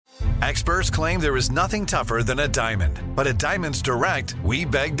Experts claim there is nothing tougher than a diamond. But at Diamonds Direct, we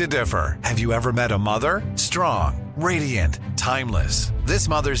beg to differ. Have you ever met a mother? Strong, radiant, timeless. This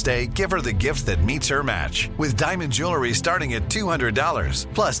Mother's Day, give her the gift that meets her match. With diamond jewelry starting at $200.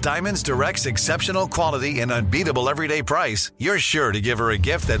 Plus, Diamonds Direct's exceptional quality and unbeatable everyday price, you're sure to give her a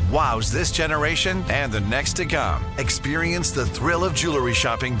gift that wows this generation and the next to come. Experience the thrill of jewelry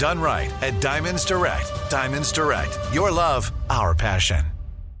shopping done right at Diamonds Direct. Diamonds Direct. Your love, our passion.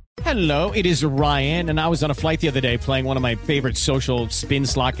 Hello, it is Ryan, and I was on a flight the other day playing one of my favorite social spin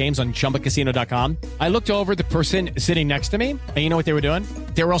slot games on ChumbaCasino.com. I looked over at the person sitting next to me, and you know what they were doing?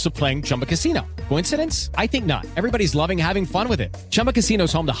 They were also playing Chumba Casino. Coincidence? I think not. Everybody's loving having fun with it. Chumba Casino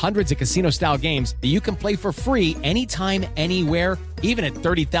is home to hundreds of casino-style games that you can play for free anytime, anywhere, even at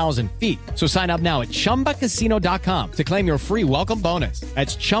 30,000 feet. So sign up now at ChumbaCasino.com to claim your free welcome bonus.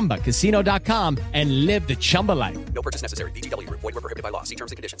 That's ChumbaCasino.com and live the Chumba life. No purchase necessary. VGW. Void where prohibited by law. See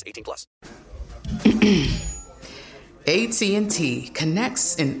terms and conditions. 18+. AT&T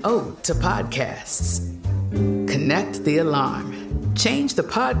connects an ode to podcasts. Connect the alarm. Change the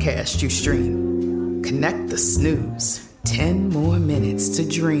podcast you stream. Connect the snooze. 10 more minutes to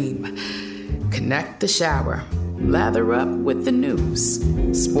dream. Connect the shower. Lather up with the news.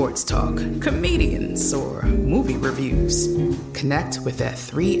 Sports talk, comedians, or movie reviews. Connect with that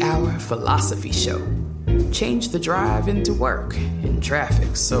 3-hour philosophy show. Change the drive into work in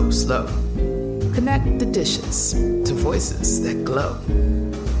traffic so slow. Connect the dishes to voices that glow.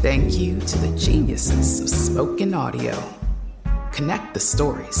 Thank you to the geniuses of spoken audio. Connect the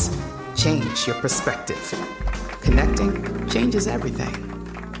stories. Change your perspective. Connecting changes everything.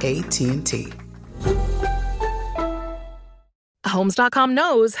 AT&T. Homes.com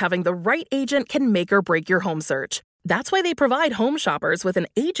knows having the right agent can make or break your home search. That's why they provide home shoppers with an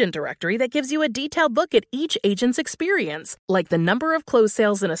agent directory that gives you a detailed look at each agent's experience, like the number of closed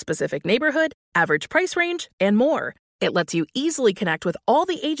sales in a specific neighborhood, average price range, and more. It lets you easily connect with all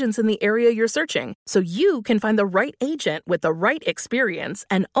the agents in the area you're searching, so you can find the right agent with the right experience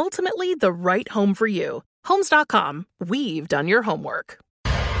and ultimately the right home for you. Homes.com. We've done your homework.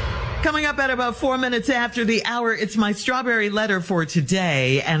 Coming up at about 4 minutes after the hour, it's my strawberry letter for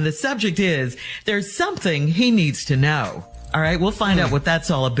today. And the subject is, there's something he needs to know. All right, we'll find out what that's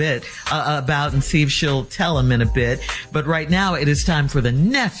all about and see if she'll tell him in a bit. But right now, it is time for the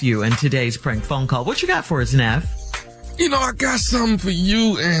nephew and today's prank phone call. What you got for us, Neff? You know, I got something for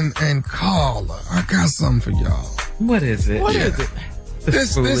you and Carla. I got something for y'all. What is it? What is it?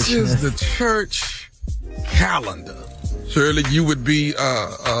 This is the church calendar. Shirley, you would be,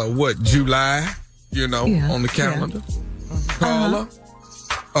 July, on the calendar. Yeah.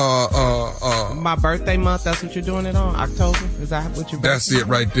 Carla, my birthday month, that's what you're doing it on? October? Is that what you're That's it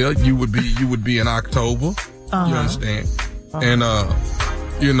right there. You would be in October. You understand? And,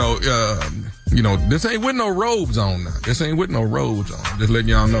 this ain't with no robes on now. This ain't with no robes on. Just letting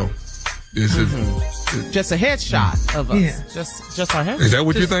y'all know. This is just a headshot of us. Yeah. Just our headshot. Is that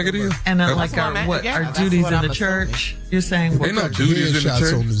what you think it is? And our duties in the church? You're saying ain't no duties in the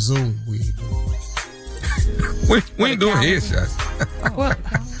church on the Zoom. We ain't doing headshots. Well,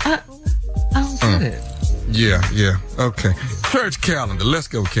 I don't get it. Yeah. Okay. Church calendar. Let's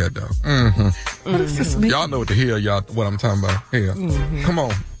go, cat dog. What does this mean? Y'all know what I'm talking about. Here. Come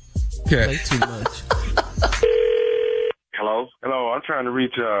on, cat. Way too much. Hello, I'm trying to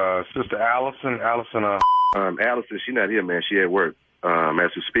reach Sister Allison. Allison, she's not here, man. She at work.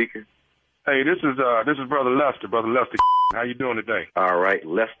 As we're speaking. Hey, this is Brother Lester. Brother Lester, how you doing today? All right,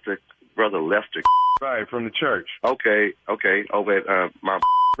 Brother Lester. Right, from the church. Okay. Over at my.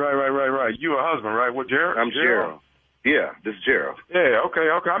 Right. You a husband, right? What, Gerald? I'm Gerald. Yeah, this is Gerald. Yeah, okay.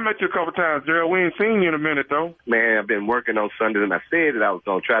 I met you a couple times, Gerald. We ain't seen you in a minute, though. Man, I've been working on Sundays, and I said that I was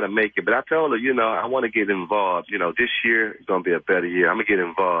going to try to make it, but I told her, I want to get involved. This year is going to be a better year. I'm going to get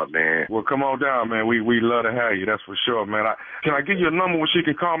involved, man. Well, come on down, man. We love to have you, that's for sure, man. Can I give you a number where she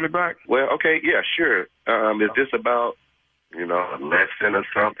can call me back? Well, okay, yeah, sure. Is this about, a lesson or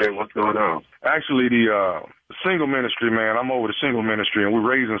something? What's going on? Actually, the single ministry, man, I'm over the single ministry, and we're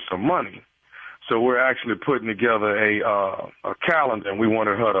raising some money. So we're actually putting together a calendar, and we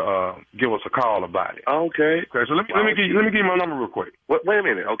wanted her to give us a call about it. Okay. So let me give you my number real quick. Wait a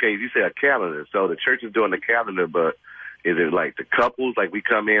minute. Okay, you say a calendar. So the church is doing the calendar, but is it like the couples? Like we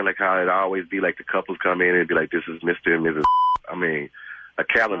come in, like how it always be, like the couples come in and be like, this is Mr. and Mrs. I mean, a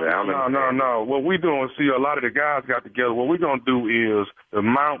calendar. I don't know. No. What we doing? See, a lot of the guys got together. What we're gonna do is the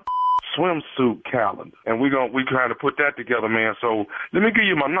Mount swimsuit calendar, and we trying to put that together, man. So let me give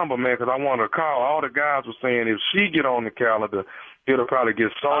you my number, man, because I want to call. All the guys were saying if she get on the calendar, it'll probably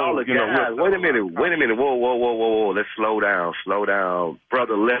get sold. All the guys, wait a minute. Whoa. Let's slow down.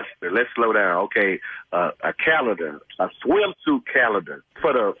 Brother Lester, let's slow down. Okay, a calendar, a swimsuit calendar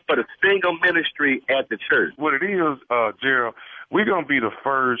for the single ministry at the church. What it is, Gerald, we're going to be the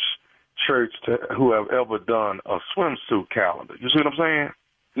first church who have ever done a swimsuit calendar. You see what I'm saying?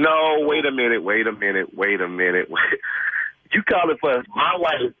 No, wait a minute. You calling for my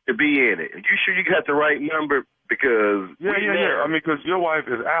wife to be in it. You sure you got the right number? Because yeah. I mean, because your wife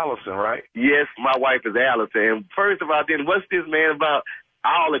is Allison, right? Yes, my wife is Allison. And first of all, then what's this, man, about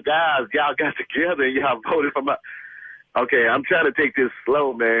all the guys y'all got together and y'all voted for my... Okay, I'm trying to take this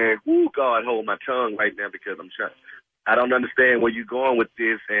slow, man. Ooh, God, hold my tongue right now because I don't understand where you're going with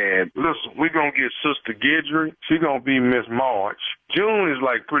this. And listen, we're going to get Sister Guidry. She's going to be Miss March. June is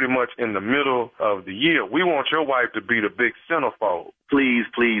like pretty much in the middle of the year. We want your wife to be the big centerfold. Please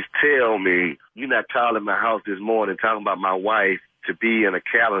tell me you're not calling my house this morning talking about my wife to be in a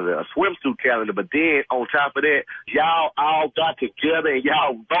calendar, a swimsuit calendar. But then on top of that, y'all all got together and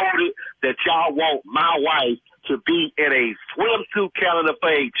y'all voted that y'all want my wife to be in a swimsuit calendar for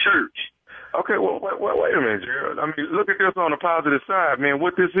a church. Okay, well, wait a minute, Gerald. I mean, look at this on the positive side, man.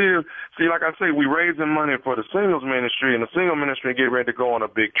 What this is, see, like I say, we raising money for the singles ministry, and the single ministry get ready to go on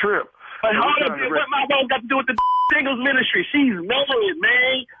a big trip. But hold on, what my wife got to do with the singles ministry? She's married,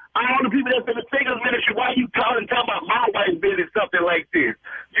 man. All the people that's in the singles ministry, why you talking about my wife being something like this?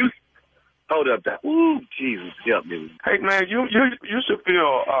 Hold up, that. Ooh, Jesus, help me. Hey, man, you should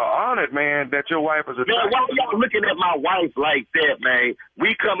feel honored, man, that your wife is a... Man, why y'all looking at my wife like that, man?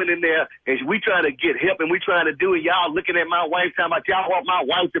 We coming in there, and we trying to get help, and we trying to do it. Y'all looking at my wife, talking about y'all want my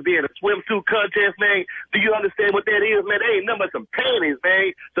wife to be in a swimsuit contest, man? Do you understand what that is, man? They ain't nothing but some panties,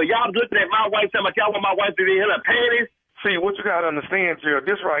 man. So y'all looking at my wife, talking about y'all want my wife to be in her panties? See, what you got to understand, Gerald,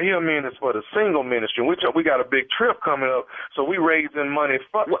 this right here, man, is for the single ministry. We got a big trip coming up, so we raising money.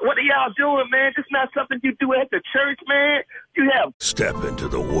 What are y'all doing, man? This not something you do at the church, man. You have... Step into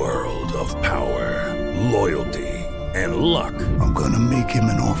the world of power, loyalty, and luck. I'm going to make him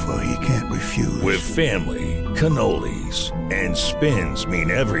an offer he can't refuse. With family, cannolis, and spins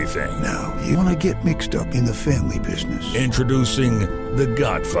mean everything. Now, you want to get mixed up in the family business. Introducing The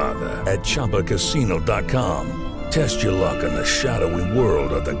Godfather at ChumbaCasino.com. Test your luck in the shadowy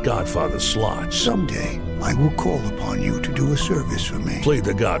world of The Godfather slot. Someday, I will call upon you to do a service for me. Play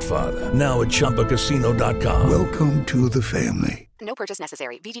The Godfather, now at ChumbaCasino.com. Welcome to the family. No purchase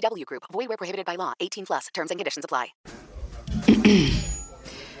necessary. VGW Group. Void where prohibited by law. 18+. Terms and conditions apply.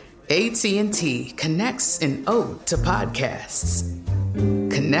 AT&T connects an ode to podcasts.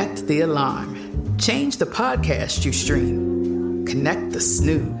 Connect the alarm. Change the podcast you stream. Connect the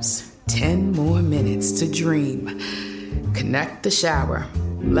snooze. 10 more minutes to dream. Connect the shower.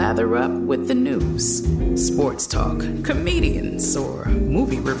 Lather up with the news. Sports talk, comedians, or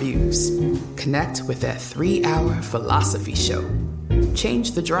movie reviews. Connect with that 3-hour philosophy show.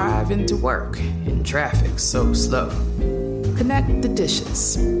 Change the drive into work in traffic so slow. Connect the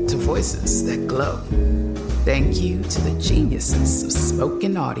dishes to voices that glow. Thank you to the geniuses of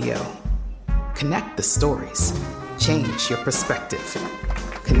spoken audio. Connect the stories. Change your perspective.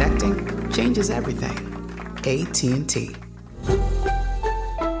 Connecting changes everything. AT&T.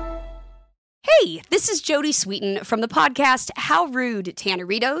 Hey, this is Jodie Sweetin from the podcast How Rude,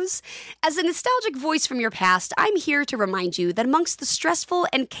 Tanneritos. As a nostalgic voice from your past, I'm here to remind you that amongst the stressful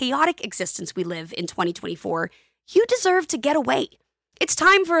and chaotic existence we live in 2024, you deserve to get away. It's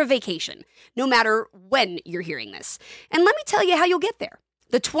time for a vacation, no matter when you're hearing this. And let me tell you how you'll get there.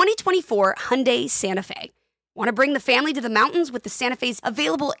 The 2024 Hyundai Santa Fe. Want to bring the family to the mountains with the Santa Fe's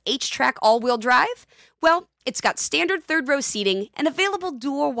available H-Track all-wheel drive? Well, it's got standard third-row seating and available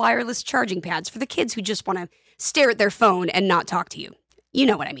dual wireless charging pads for the kids who just want to stare at their phone and not talk to you. You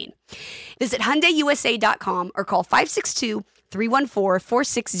know what I mean. Visit HyundaiUSA.com or call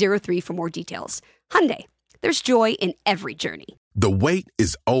 562-314-4603 for more details. Hyundai, there's joy in every journey. The wait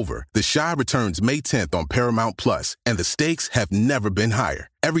is over. The Chi returns May 10th on Paramount Plus, and the stakes have never been higher.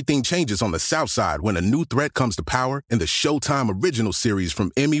 Everything changes on the South Side when a new threat comes to power in the Showtime original series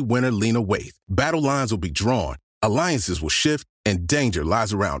from Emmy winner Lena Waithe. Battle lines will be drawn, alliances will shift, and danger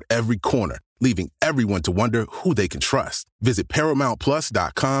lies around every corner, leaving everyone to wonder who they can trust. Visit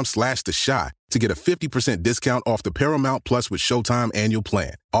ParamountPlus.com/The Chi to get a 50% discount off the Paramount Plus with Showtime annual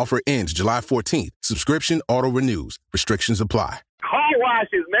plan. Offer ends July 14th. Subscription auto-renews. Restrictions apply. Car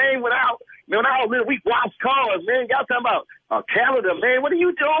washes, man. When I was we wash cars, man. Y'all talking about a calendar, man. What are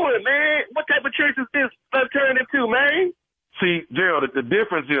you doing, man? What type of church is this turned into, man? See, Gerald, the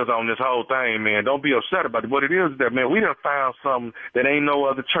difference is on this whole thing, man. Don't be upset about it. What it is that, man, we done found something that ain't no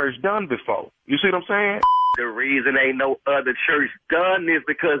other church done before. You see what I'm saying? The reason ain't no other church done this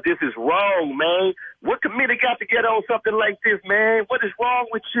because this is wrong, man. What committee got to get on something like this, man? What is wrong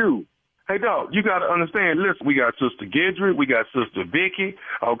with you? Hey, dog, you got to understand, listen, we got Sister Gidry, we got Sister Vicky,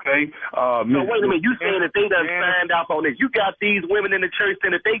 okay? So wait a minute, you saying that they done signed off on this. You got these women in the church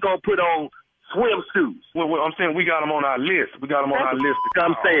saying that they going to put on swimsuits. Well, I'm saying we got them on our list. We got them on our list.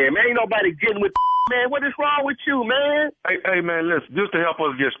 I'm saying, man, ain't nobody getting with man. What is wrong with you, man? Hey, man, listen, just to help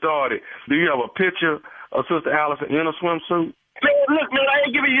us get started, do you have a picture of Sister Allison in a swimsuit? Man, look, man, I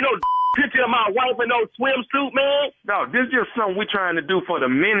ain't giving you no picture of my wife in no swimsuit, man. No, this is just something we're trying to do for the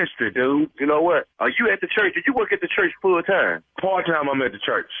ministry, dude. You know what? Are you at the church? Did you work at the church full time? Part time, I'm at the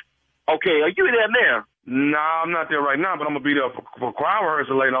church. Okay, are you there now? Nah, I'm not there right now, but I'm gonna be there for choir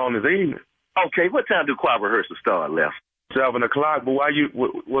rehearsal later on this evening. Okay, what time do choir rehearsal start, Les? 7 o'clock. But why you?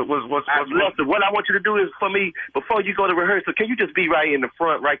 What's Lester, what I want you to do is for me before you go to rehearsal. Can you just be right in the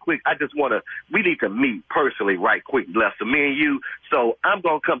front, right quick? We need to meet personally, right quick, Lester, me and you. So I'm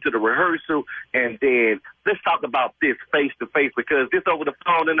gonna come to the rehearsal, and then let's talk about this face to face because this over the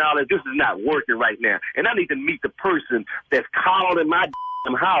phone and all that. This is not working right now, and I need to meet the person that's calling my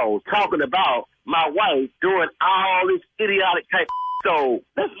house talking about my wife doing all this idiotic type. So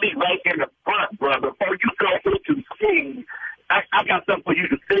let's meet right in the front, brother. Before you go into sing, I got something for you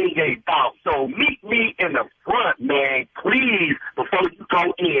to sing about. So meet me in the front, man, please, before you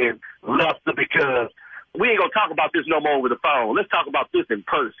go in, Lester, because we ain't going to talk about this no more over the phone. Let's talk about this in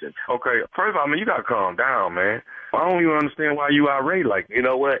person. Okay. First of all, you got to calm down, man. I don't even understand why you irate like that. You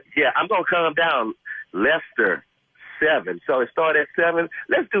know what? Yeah, I'm going to calm down, Lester. 7. So it started at 7.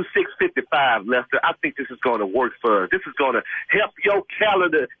 Let's do 6:55, Lester. I think this is going to work for us. This is going to help your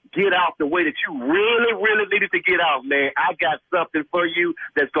calendar get out the way that you really, really needed to get out, man. I got something for you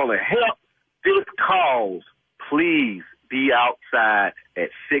that's going to help this cause. Please be outside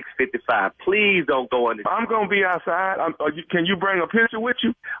at 6:55. Please don't go in the... I'm going to be outside. Can you bring a picture with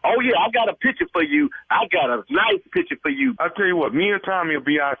you? Oh, yeah, I got a picture for you. I got a nice picture for you. I'll tell you what, me and Tommy will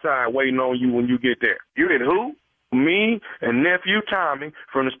be outside waiting on you when you get there. You and who? Me and nephew Tommy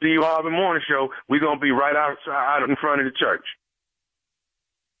from the Steve Harvey Morning Show, we're going to be right outside in front of the church.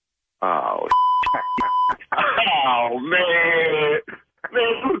 Oh, oh, man.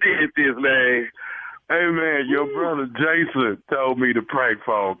 Man, who did this, man? Hey, man, your brother Jason told me to prank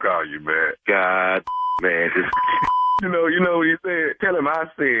phone call you, man. God, man. You know what he said? Tell him I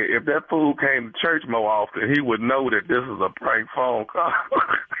said if that fool came to church more often, he would know that this is a prank phone call.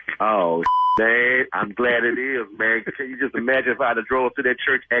 Oh, man, I'm glad it is, man. Can you just imagine if I'd have drove to that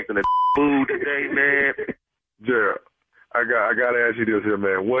church acting a fool today, man? Gerald, I got to ask you this here,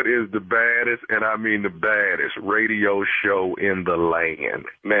 man. What is the baddest, and I mean the baddest, radio show in the land?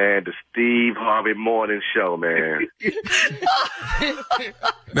 Man, the Steve Harvey Morning Show, man.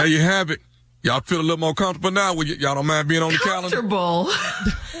 There you have it. Y'all feel a little more comfortable now? Y'all don't mind being on the calendar? Comfortable?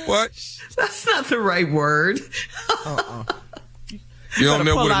 What? That's not the right word. You don't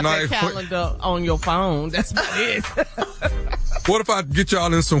know pull what a out nice that calendar on your phone. That's about it. What if I get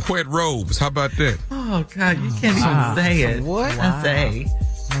y'all in some wet robes? How about that? Oh, God, you can't even say it. What? I say.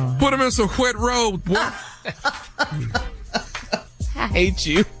 Put them in some wet robes, boy. I hate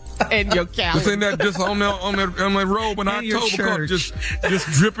you and your calendar. This ain't that just on that robe in October, just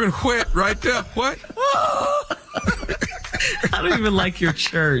dripping wet right there. What? I don't even like your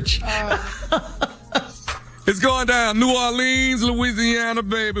church. It's going down. New Orleans, Louisiana,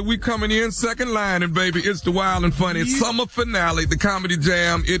 baby. We coming in second line, and baby, it's the Wild and Funny summer finale, the Comedy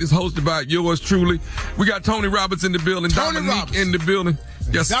Jam. It is hosted by yours truly. We got Tony Roberts in the building, Dominique in the building.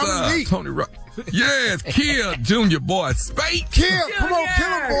 Yes, sir. Tony Roberts. Yes, Kill Junior, boy. Spate. Kill. Come on, kill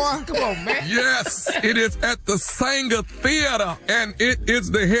him, boy. Come on, man. Yes, it is at the Sanger Theater, and it is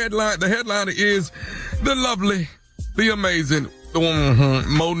the headline. The headliner is the lovely, the amazing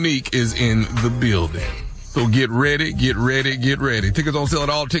Monique is in the building. So get ready, get ready, get ready. Tickets on sale at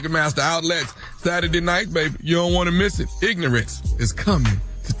all Ticketmaster outlets. Saturday night, baby. You don't want to miss it. Ignorance is coming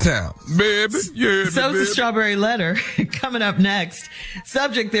to town. Baby, yeah, So the Strawberry Letter coming up next.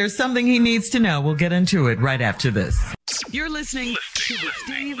 Subject, there's something he needs to know. We'll get into it right after this. You're listening to the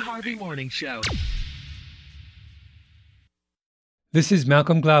Steve Harvey Morning Show. This is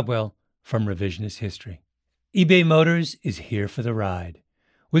Malcolm Gladwell from Revisionist History. eBay Motors is here for the ride.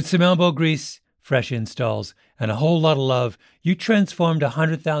 With some elbow grease, fresh installs, and a whole lot of love, you transformed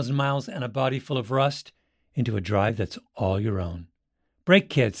 100,000 miles and a body full of rust into a drive that's all your own. Brake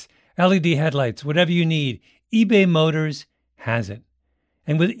kits, LED headlights, whatever you need, eBay Motors has it.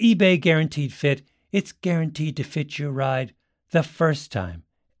 And with eBay Guaranteed Fit, it's guaranteed to fit your ride The first time,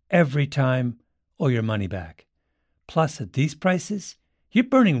 every time, or your money back. Plus, at these prices, you're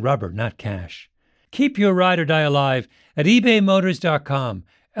burning rubber, not cash. Keep your ride or die alive at ebaymotors.com.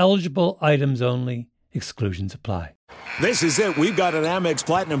 Eligible items only. Exclusions apply. This is it. We've got an Amex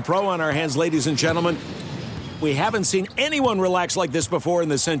Platinum Pro on our hands, ladies and gentlemen. We haven't seen anyone relax like this before in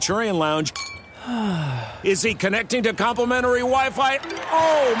the Centurion Lounge. Is he connecting to complimentary Wi-Fi?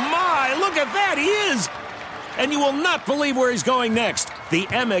 Oh, my! Look at that! He is! And you will not believe where he's going next. The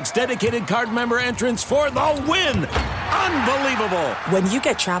Amex dedicated card member entrance for the win. Unbelievable. When you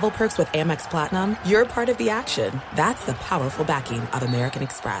get travel perks with Amex Platinum, you're part of the action. That's the powerful backing of American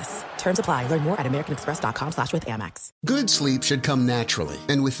Express. Terms apply. Learn more at americanexpress.com/withAmex. Good sleep should come naturally.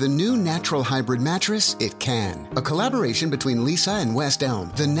 And with the new Natural Hybrid mattress, it can. A collaboration between Lisa and West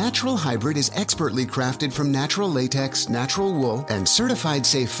Elm. The Natural Hybrid is expertly crafted from natural latex, natural wool, and certified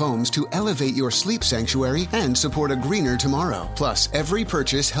safe foams to elevate your sleep sanctuary and support a greener tomorrow. Plus, every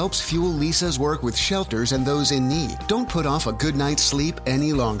purchase helps fuel Lisa's work with shelters and those in need. Don't put off a good night's sleep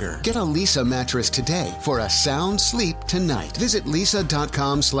any longer. Get a Lisa mattress today for a sound sleep tonight. Visit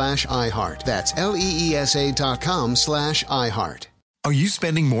lisa.com/iHeart. That's LEESA.com/iHeart. Are you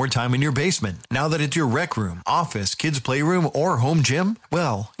spending more time in your basement now that it's your rec room, office, kids' playroom, or home gym?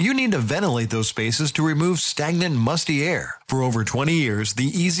 Well, you need to ventilate those spaces to remove stagnant, musty air. For over 20 years, the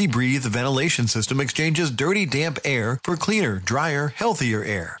Easy Breathe ventilation system exchanges dirty, damp air for cleaner, drier, healthier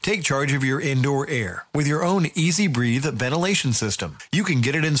air. Take charge of your indoor air with your own Easy Breathe ventilation system. You can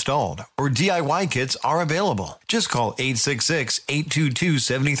get it installed, or DIY kits are available. Just call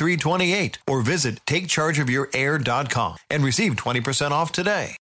 866-822-7328 or visit takechargeofyourair.com and receive 20% off today.